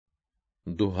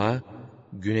Duha,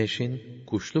 güneşin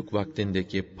kuşluk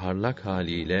vaktindeki parlak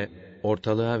haliyle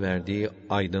ortalığa verdiği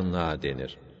aydınlığa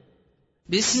denir.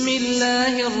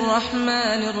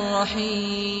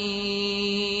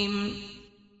 Bismillahirrahmanirrahim.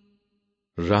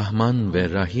 Rahman ve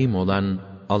Rahim olan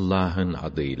Allah'ın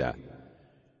adıyla.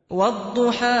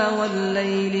 وَالضُّحَى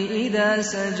وَاللَّيْلِ إِذَا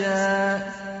سَجَى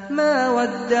مَا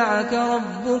وَدَّعَكَ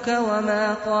رَبُّكَ وَمَا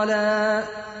قَلَى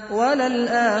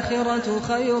وَلَلْآخِرَةُ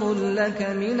خَيْرٌ لَكَ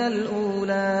مِنَ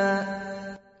الْأُولَى.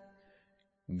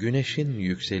 Güneşin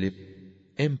yükselip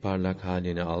en parlak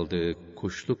halini aldığı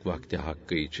kuşluk vakti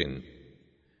hakkı için,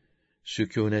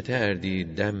 sükûnete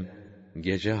erdiği dem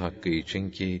gece hakkı için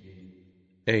ki,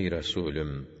 ey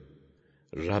Resulüm,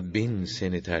 Rabbin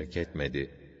seni terk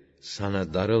etmedi,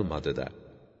 sana darılmadı da.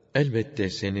 Elbette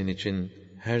senin için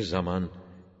her zaman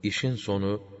işin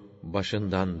sonu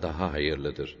başından daha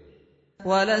hayırlıdır.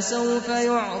 وَلَسَوْفَ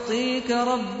يُعْطِيكَ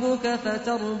رَبُّكَ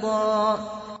فَتَرْضَى.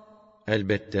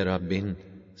 Elbette Rabbin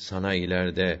sana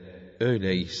ileride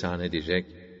öyle ihsan edecek,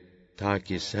 ta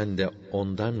ki sen de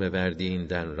ondan ve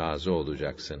verdiğinden razı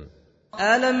olacaksın.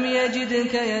 أَلَمْ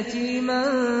يَجِدْكَ يَتِيمًا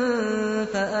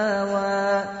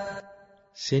فَآوَى.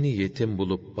 Seni yetim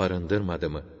bulup barındırmadı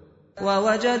mı?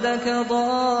 وَوَجَدَكَ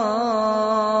ضَالًّا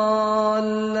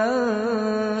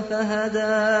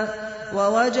فَهَدَى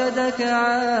وَوَجَدَكَ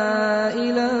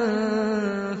عَائِلًا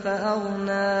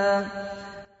فَأَغْنَى.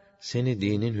 Seni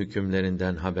dinin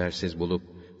hükümlerinden habersiz bulup,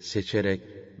 seçerek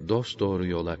dosdoğru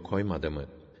yola koymadı mı?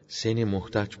 Seni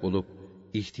muhtaç bulup,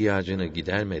 ihtiyacını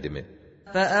gidermedi mi?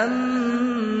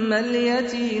 فَأَمَّا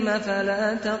الْيَتِيمَ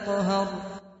فَلَا تَقْهَرْ.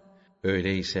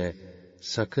 Öyleyse,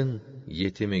 sakın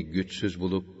yetimi güçsüz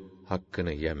bulup,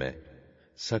 hakkını yeme.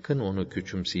 Sakın onu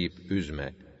küçümseyip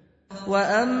üzme.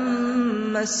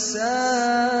 وَأَمَّا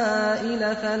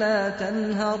السَّائِلَ فَلَا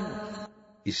تَنْهَرْ.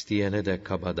 İsteyene de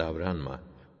kaba davranma,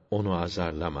 onu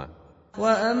azarlama.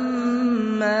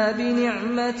 وَأَمَّا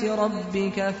بِنِعْمَةِ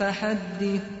رَبِّكَ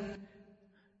فَحَدِّثْ.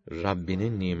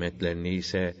 Rabbinin nimetlerini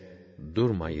ise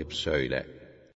durmayıp söyle.